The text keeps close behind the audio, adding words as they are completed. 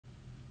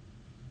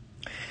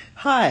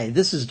Hi,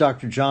 this is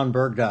Dr. John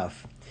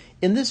Bergdorf.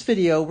 In this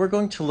video, we're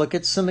going to look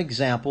at some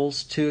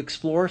examples to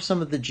explore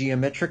some of the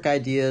geometric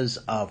ideas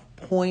of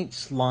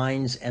points,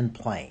 lines, and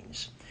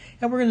planes.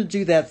 And we're going to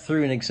do that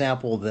through an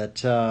example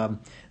that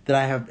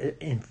I have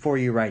for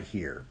you right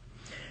here.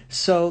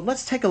 So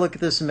let's take a look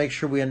at this and make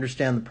sure we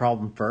understand the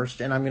problem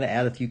first, and I'm going to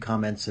add a few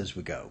comments as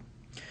we go.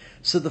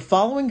 So the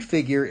following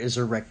figure is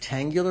a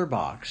rectangular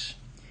box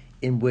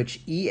in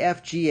which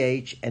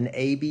EFGH and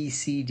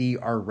ABCD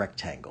are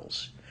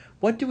rectangles.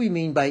 What do we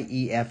mean by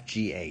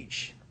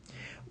EFGH?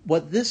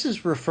 What this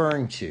is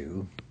referring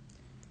to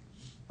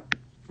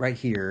right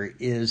here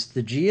is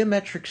the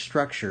geometric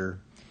structure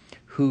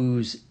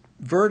whose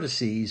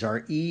vertices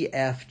are E,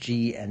 F,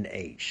 G, and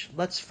H.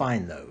 Let's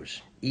find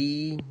those.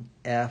 E,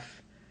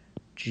 F,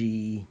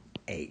 G,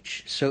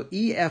 H. So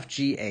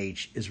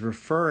EFGH is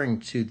referring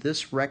to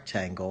this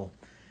rectangle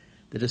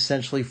that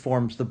essentially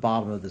forms the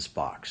bottom of this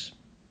box.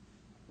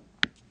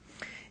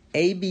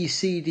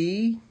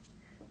 ABCD,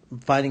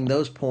 finding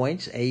those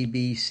points, A,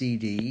 B, C,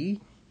 D,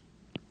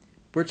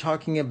 we're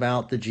talking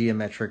about the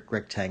geometric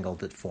rectangle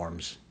that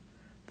forms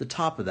the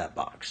top of that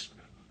box.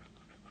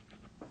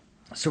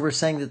 So we're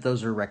saying that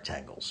those are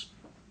rectangles.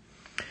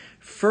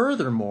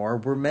 Furthermore,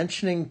 we're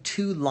mentioning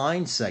two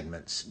line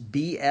segments,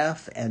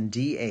 BF and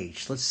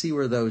DH. Let's see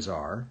where those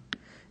are.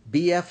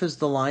 BF is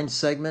the line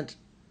segment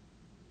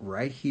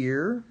right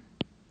here.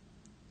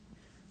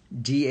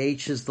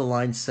 DH is the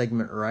line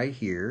segment right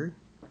here.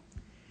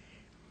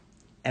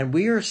 And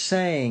we are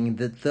saying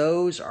that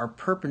those are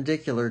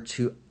perpendicular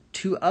to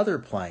two other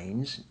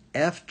planes,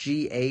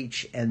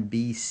 FGH and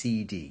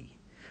BCD.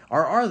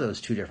 Or are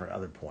those two different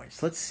other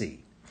points? Let's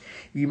see.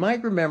 You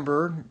might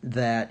remember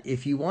that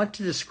if you want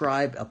to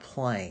describe a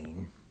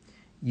plane,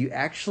 you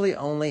actually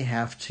only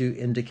have to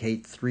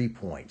indicate 3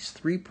 points.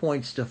 3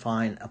 points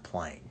define a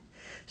plane.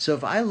 So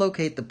if I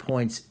locate the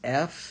points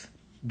F,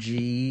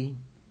 G,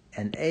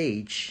 and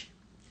H,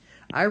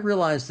 I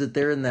realize that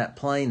they're in that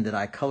plane that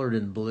I colored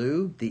in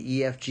blue,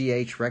 the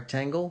EFGH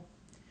rectangle,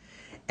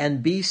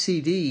 and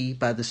BCD,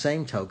 by the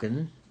same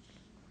token,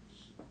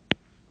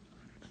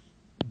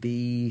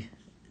 BCD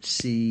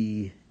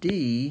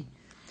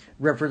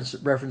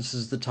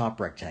references the top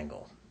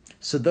rectangle.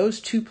 So those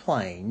two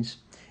planes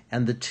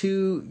and the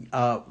two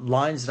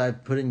lines that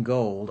I've put in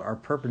gold are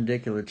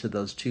perpendicular to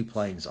those two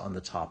planes on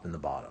the top and the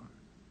bottom.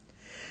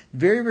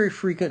 Very, very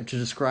frequent to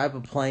describe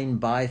a plane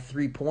by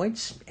 3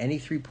 points. Any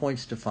 3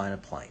 points define a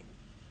plane.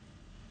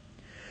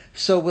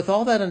 So with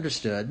all that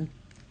understood,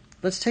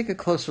 let's take a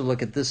closer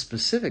look at this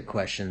specific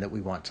question that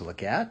we want to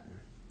look at.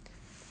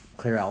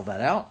 Clear all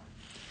that out.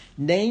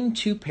 Name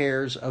two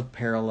pairs of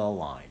parallel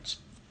lines.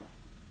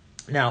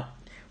 Now,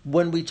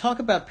 when we talk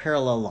about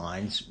parallel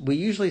lines, we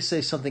usually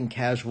say something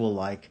casual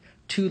like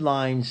two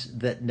lines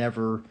that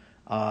never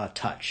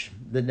touch,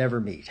 that never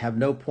meet, have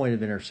no point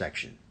of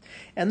intersection.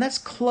 And that's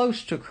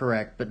close to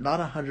correct, but not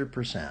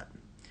 100%.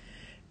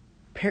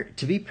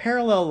 To be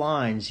parallel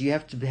lines, you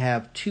have to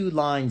have two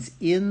lines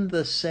in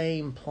the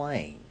same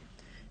plane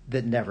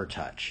that never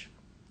touch.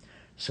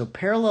 So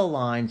parallel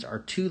lines are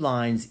two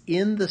lines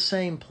in the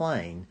same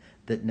plane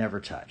that never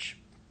touch.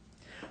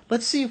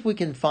 Let's see if we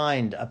can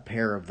find a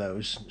pair of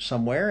those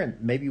somewhere, and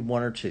maybe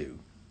one or two.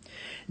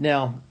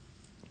 Now,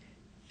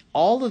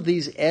 all of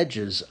these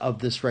edges of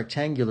this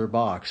rectangular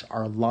box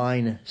are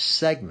line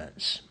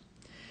segments.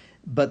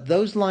 But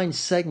those line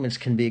segments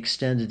can be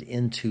extended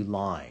into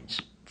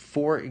lines.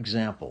 For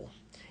example,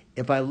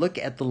 if I look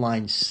at the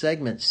line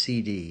segment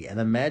CD and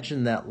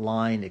imagine that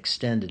line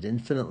extended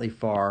infinitely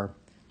far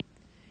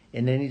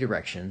in any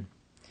direction,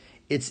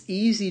 it's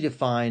easy to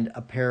find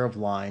a pair of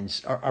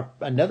lines, or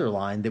another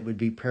line that would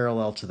be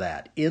parallel to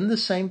that in the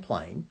same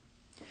plane.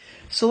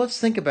 So let's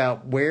think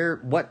about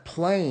what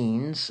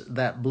planes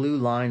that blue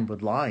line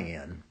would lie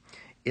in.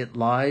 It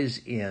lies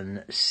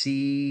in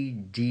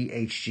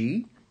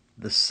CDHG.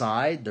 The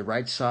side, the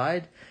right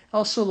side,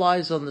 also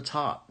lies on the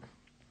top.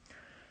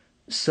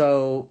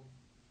 So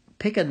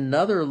pick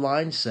another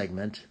line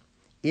segment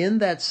in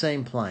that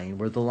same plane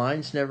where the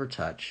lines never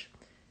touch,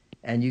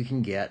 and you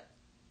can get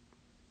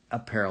a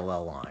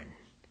parallel line.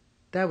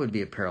 That would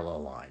be a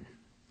parallel line.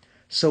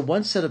 So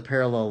one set of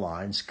parallel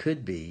lines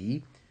could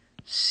be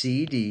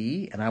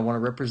CD, and I want to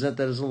represent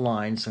that as a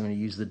line, so I'm going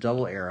to use the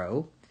double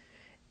arrow,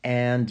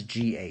 and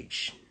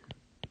GH.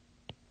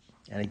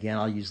 And again,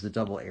 I'll use the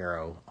double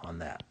arrow on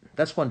that.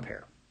 That's one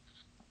pair.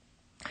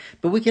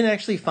 But we can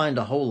actually find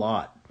a whole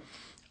lot.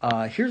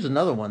 Here's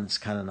another one that's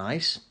kind of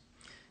nice.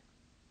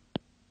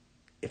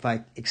 If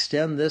I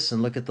extend this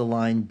and look at the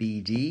line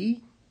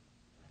BD,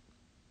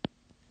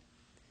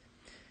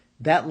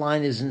 that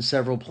line is in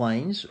several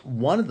planes.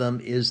 One of them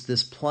is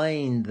this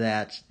plane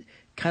that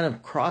kind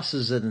of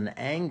crosses at an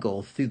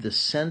angle through the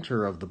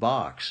center of the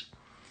box.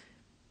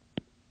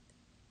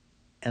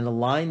 And a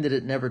line that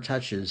it never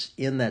touches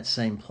in that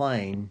same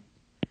plane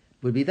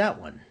would be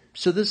that one.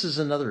 So this is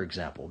another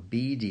example.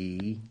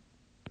 BD,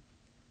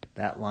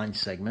 that line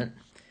segment,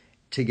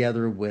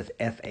 together with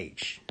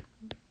FH.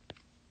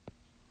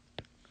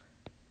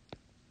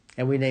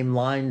 And we name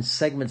lines,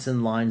 segments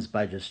in lines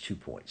by just 2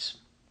 points.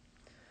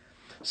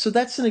 So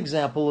that's an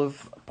example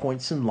of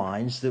points and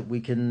lines that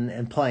we can,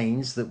 and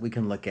planes that we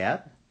can look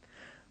at.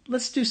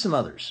 Let's do some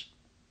others.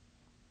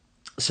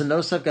 So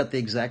notice I've got the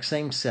exact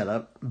same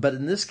setup, but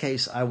in this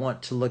case I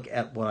want to look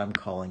at what I'm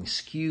calling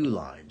skew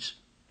lines.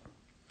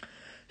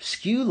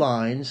 Skew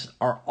lines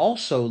are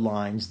also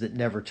lines that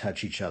never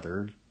touch each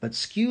other, but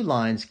skew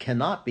lines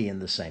cannot be in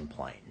the same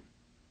plane.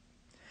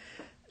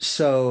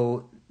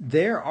 So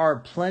there are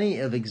plenty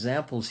of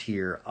examples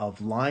here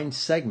of line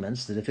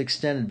segments that, if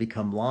extended,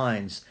 become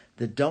lines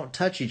that don't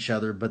touch each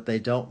other, but they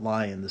don't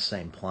lie in the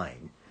same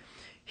plane.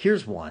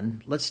 Here's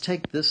one. Let's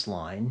take this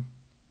line,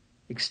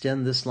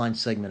 extend this line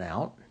segment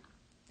out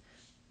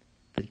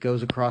that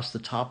goes across the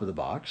top of the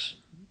box.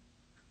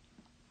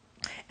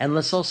 And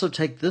let's also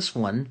take this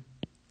one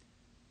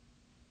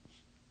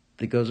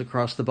that goes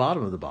across the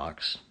bottom of the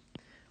box.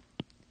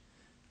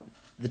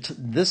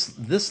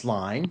 This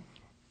line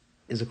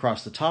is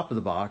across the top of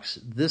the box.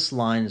 This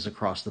line is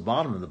across the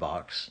bottom of the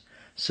box.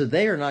 So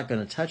they are not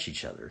going to touch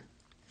each other.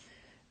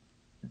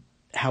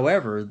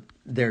 However,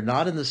 they're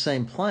not in the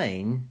same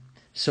plane,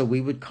 so we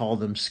would call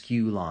them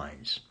skew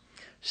lines.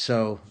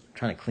 So I'm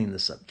trying to clean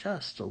this up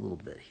just a little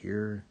bit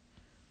here.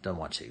 Don't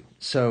want to.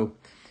 So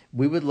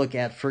we would look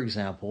at, for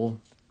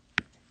example,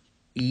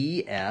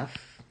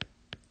 EF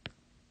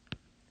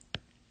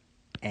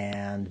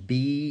and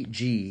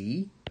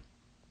BG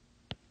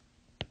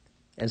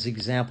as an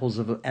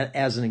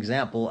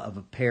example of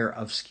a pair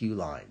of skew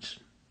lines.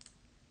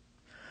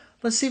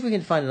 Let's see if we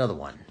can find another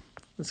one.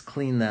 Let's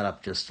clean that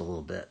up just a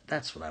little bit.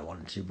 That's what I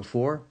wanted to do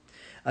before.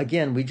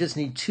 Again, we just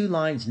need two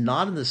lines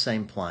not in the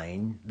same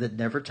plane that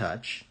never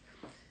touch.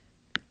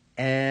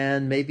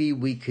 And maybe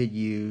we could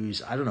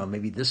use, I don't know,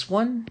 maybe this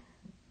one?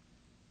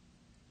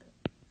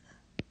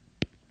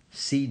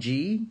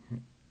 CG?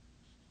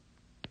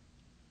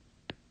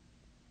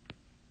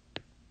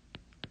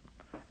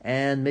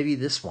 And maybe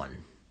this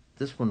one.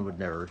 This one would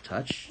never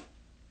touch,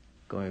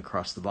 going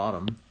across the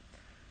bottom.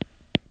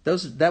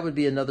 That would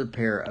be another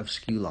pair of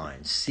skew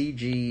lines,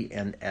 CG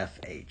and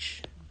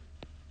FH.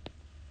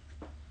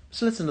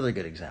 So that's another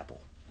good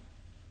example.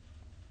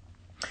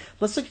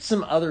 Let's look at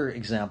some other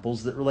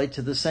examples that relate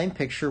to the same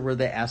picture where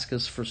they ask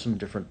us for some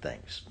different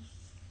things.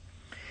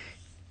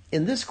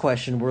 In this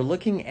question, we're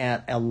looking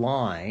at a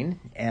line,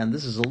 and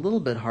this is a little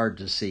bit hard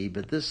to see,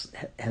 but this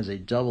has a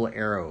double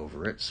arrow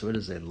over it, so it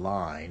is a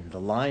line, the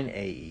line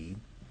AE.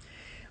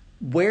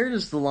 Where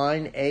does the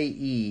line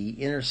AE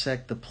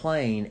intersect the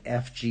plane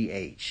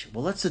FGH?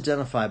 Well, let's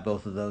identify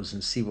both of those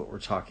and see what we're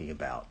talking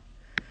about.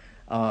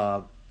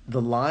 The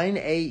line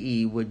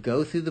AE would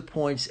go through the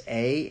points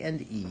A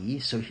and E,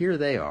 so here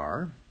they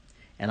are,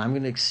 and I'm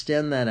going to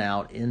extend that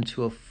out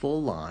into a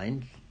full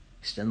line,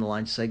 extend the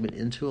line segment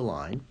into a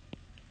line.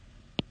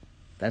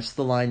 That's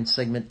the line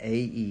segment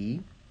AE,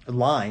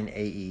 line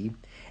AE,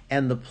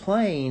 and the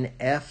plane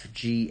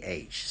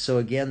FGH. So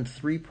again,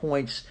 3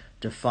 points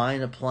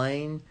define a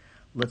plane.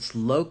 Let's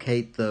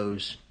locate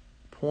those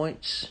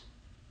points.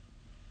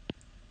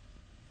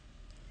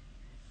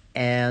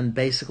 And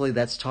basically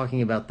that's talking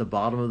about the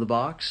bottom of the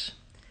box.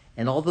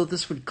 And although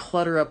this would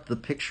clutter up the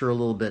picture a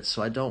little bit,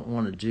 so I don't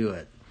want to do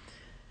it,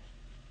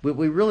 what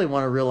we really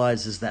want to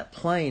realize is that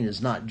plane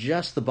is not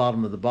just the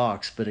bottom of the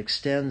box, but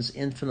extends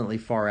infinitely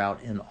far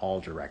out in all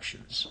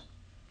directions.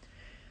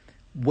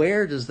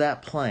 Where does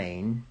that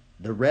plane,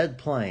 the red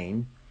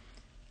plane,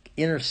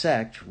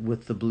 intersect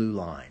with the blue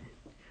line?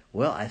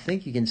 Well, I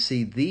think you can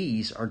see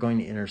these are going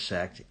to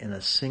intersect in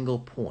a single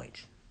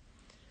point.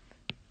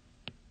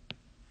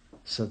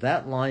 So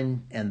that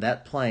line and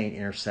that plane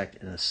intersect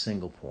in a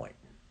single point.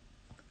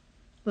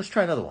 Let's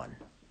try another one.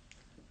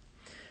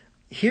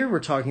 Here we're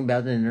talking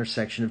about an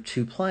intersection of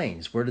two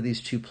planes. Where do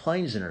these two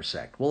planes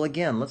intersect? Well,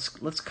 again,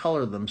 let's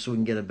color them so we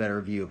can get a better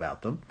view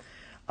about them.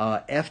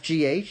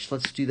 FGH,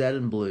 let's do that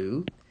in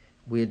blue.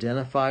 We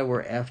identify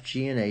where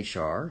FG and H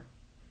are.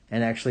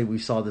 And actually, we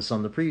saw this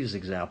on the previous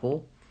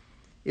example.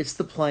 It's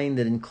the plane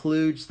that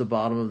includes the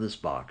bottom of this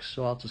box.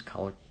 So I'll just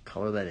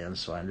color that in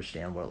so I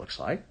understand what it looks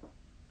like.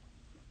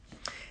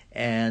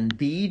 And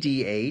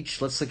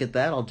BDH, let's look at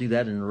that. I'll do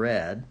that in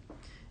red.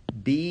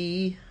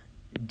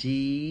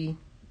 BDH,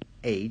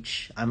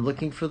 I'm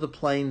looking for the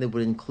plane that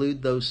would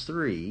include those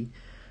three.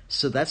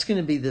 So that's going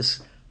to be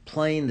this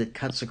plane that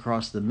cuts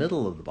across the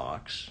middle of the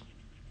box.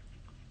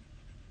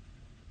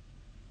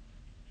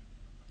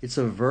 It's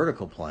a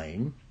vertical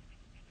plane.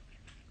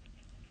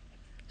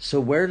 So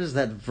where does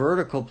that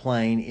vertical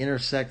plane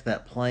intersect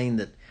that plane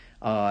that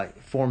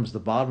forms the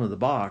bottom of the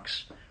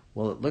box?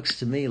 Well, it looks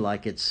to me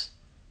like it's,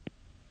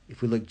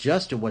 if we look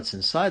just at what's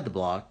inside the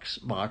box,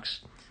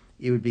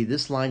 it would be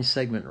this line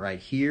segment right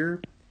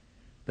here.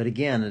 But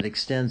again, it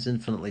extends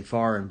infinitely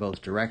far in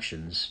both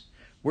directions.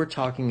 We're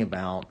talking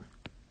about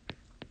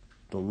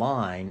the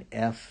line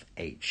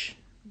FH.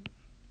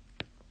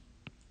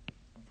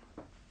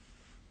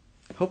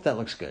 Hope that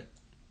looks good.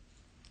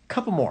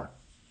 Couple more.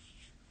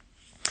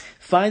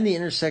 Find the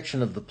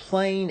intersection of the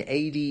plane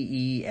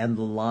ADE and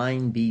the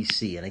line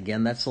BC. And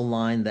again, that's a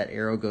line, that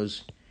arrow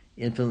goes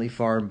infinitely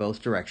far in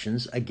both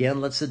directions.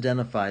 Again, let's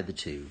identify the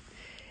two.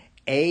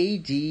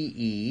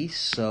 ADE,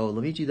 so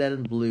let me do that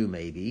in blue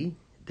maybe.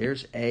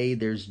 There's A,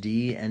 there's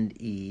D, and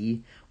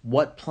E.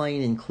 What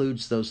plane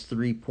includes those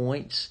 3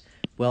 points?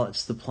 Well,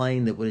 it's the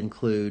plane that would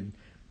include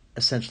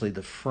essentially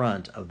the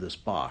front of this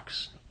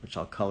box, which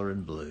I'll color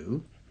in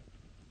blue,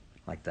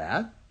 like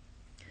that.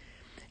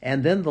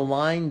 And then the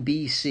line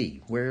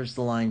BC. Where's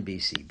the line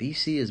BC?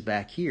 BC is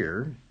back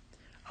here.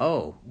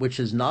 Oh, which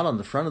is not on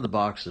the front of the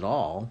box at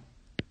all.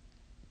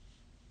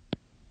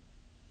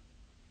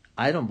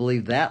 I don't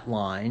believe that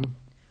line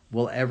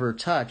will ever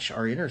touch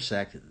or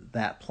intersect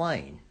that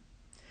plane.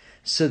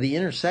 So the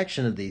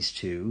intersection of these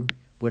two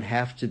would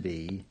have to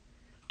be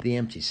the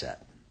empty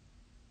set.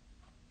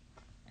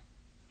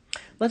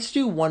 Let's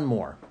do one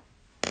more.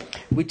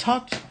 We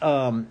talked,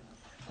 or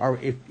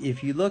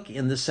if you look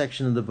in this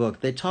section of the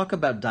book, they talk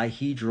about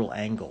dihedral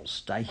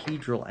angles.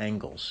 Dihedral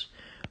angles.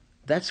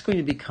 That's going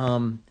to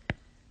become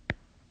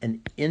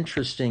an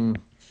interesting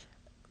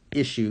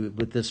issue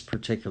with this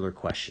particular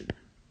question.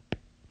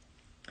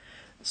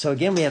 So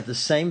again, we have the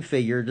same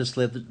figure, just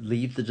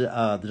leave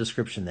the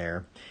description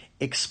there.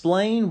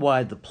 Explain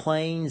why the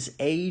planes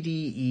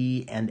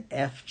ADE and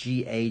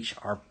FGH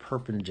are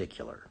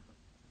perpendicular.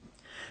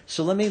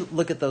 So let me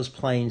look at those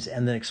planes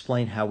and then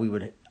explain how we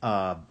would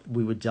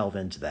delve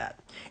into that.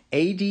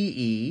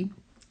 ADE,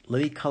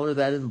 let me color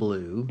that in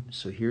blue.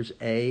 So here's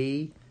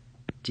ADE.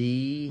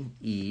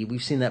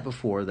 We've seen that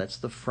before. That's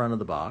the front of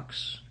the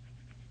box,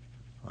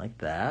 like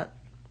that.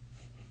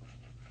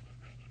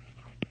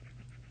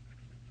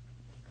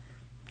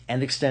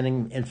 And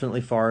extending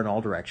infinitely far in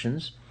all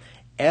directions.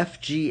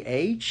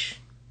 FGH,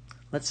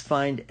 let's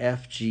find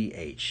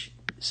FGH.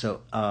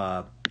 So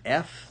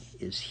F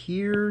is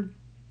here.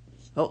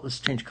 Oh, let's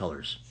change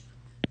colors.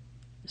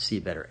 See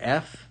it better.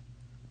 F,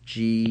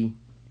 G,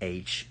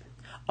 H.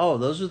 Oh,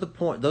 those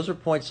are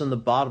points on the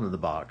bottom of the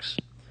box.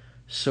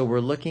 So we're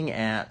looking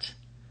at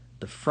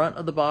the front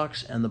of the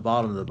box and the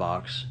bottom of the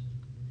box.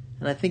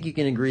 And I think you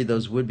can agree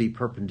those would be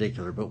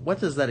perpendicular. But what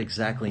does that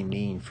exactly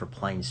mean for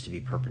planes to be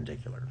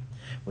perpendicular?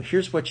 Well,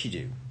 here's what you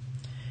do.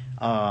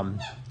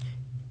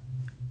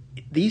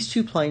 These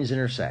two planes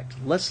intersect.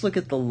 Let's look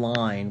at the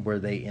line where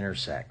they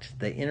intersect.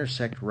 They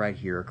intersect right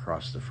here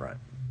across the front.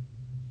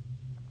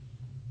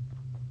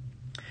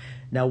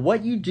 Now,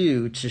 what you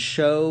do to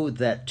show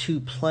that two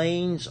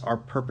planes are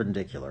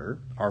perpendicular,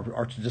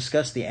 or to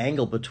discuss the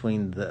angle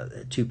between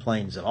the two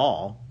planes at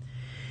all,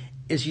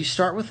 is you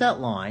start with that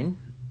line,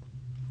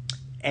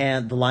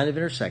 and the line of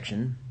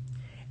intersection,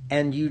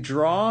 and you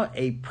draw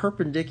a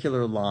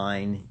perpendicular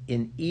line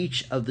in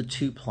each of the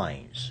two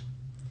planes,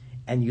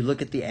 and you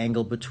look at the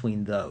angle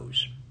between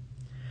those.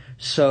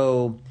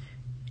 So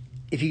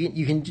if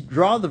you can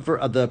draw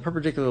the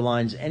perpendicular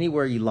lines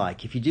anywhere you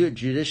like. If you do it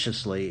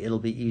judiciously, it'll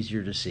be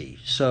easier to see.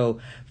 So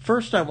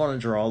first I want to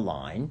draw a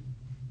line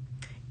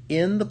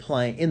in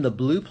the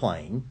blue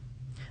plane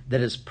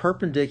that is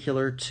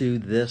perpendicular to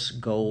this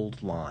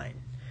gold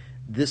line.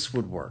 This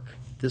would work.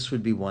 This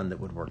would be one that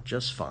would work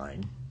just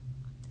fine.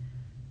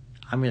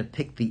 I'm going to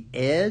pick the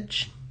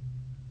edge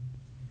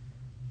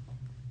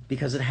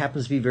because it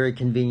happens to be very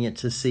convenient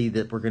to see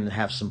that we're going to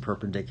have some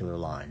perpendicular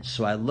lines.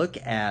 So I look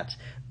at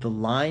the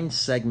line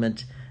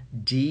segment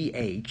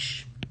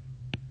DH,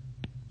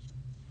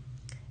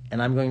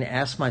 and I'm going to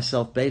ask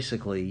myself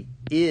basically,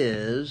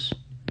 is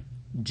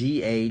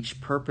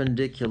DH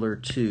perpendicular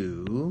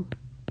to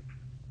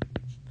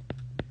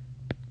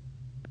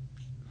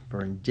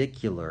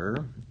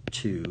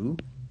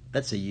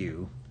that's a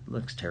U,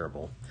 looks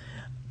terrible.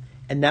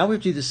 And now we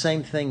do the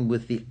same thing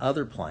with the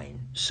other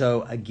plane.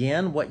 So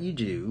again, what you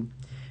do,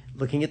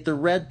 looking at the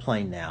red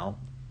plane now,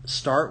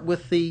 start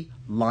with the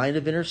line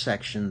of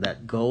intersection,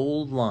 that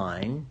gold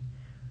line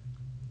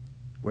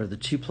where the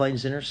two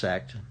planes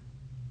intersect.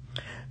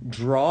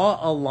 Draw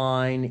a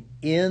line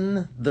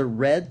in the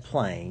red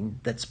plane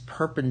that's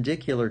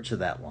perpendicular to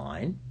that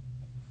line.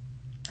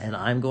 And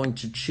I'm going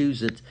to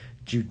choose it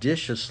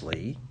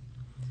judiciously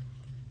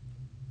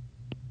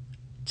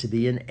to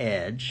be an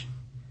edge.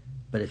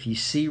 But if you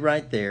see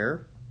right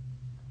there,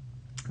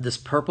 this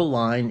purple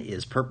line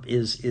is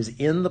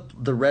in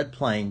the red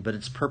plane, but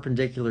it's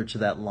perpendicular to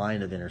that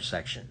line of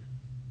intersection.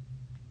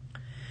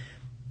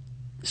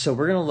 So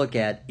we're going to look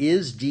at,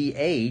 is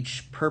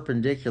DH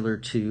perpendicular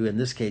to, in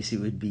this case it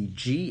would be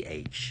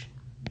GH.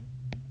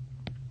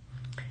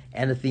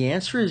 And if the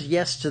answer is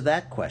yes to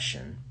that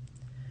question,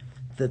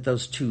 that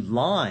those two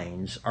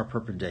lines are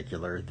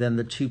perpendicular, then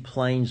the two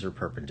planes are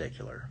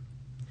perpendicular.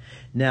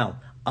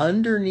 Now,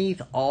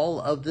 underneath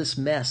all of this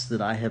mess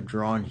that I have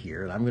drawn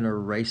here, and I'm going to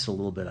erase a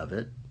little bit of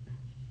it,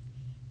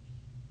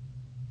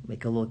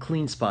 make a little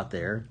clean spot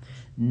there.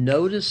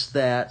 Notice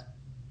that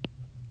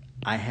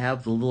I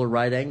have the little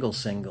right angle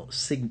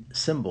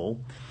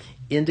symbol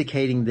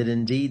indicating that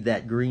indeed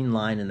that green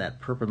line and that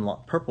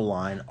purple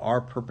line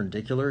are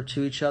perpendicular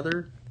to each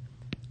other.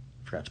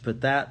 Forgot to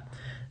put that.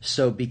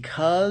 So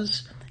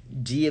because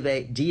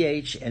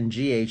DH and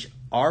GH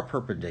are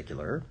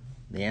perpendicular,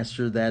 the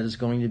answer to that is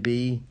going to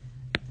be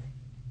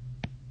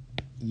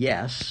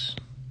yes.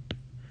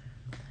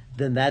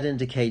 then that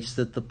indicates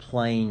that the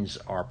planes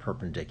are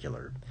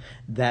perpendicular,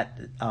 that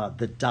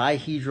the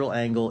dihedral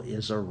angle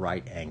is a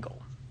right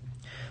angle.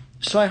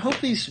 So I hope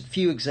these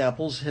few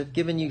examples have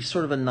given you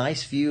sort of a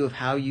nice view of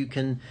how you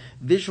can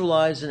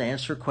visualize and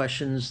answer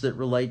questions that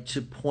relate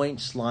to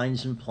points,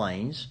 lines, and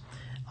planes,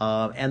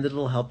 and that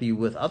it'll help you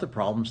with other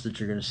problems that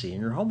you're going to see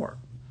in your homework.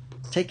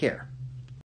 Take care.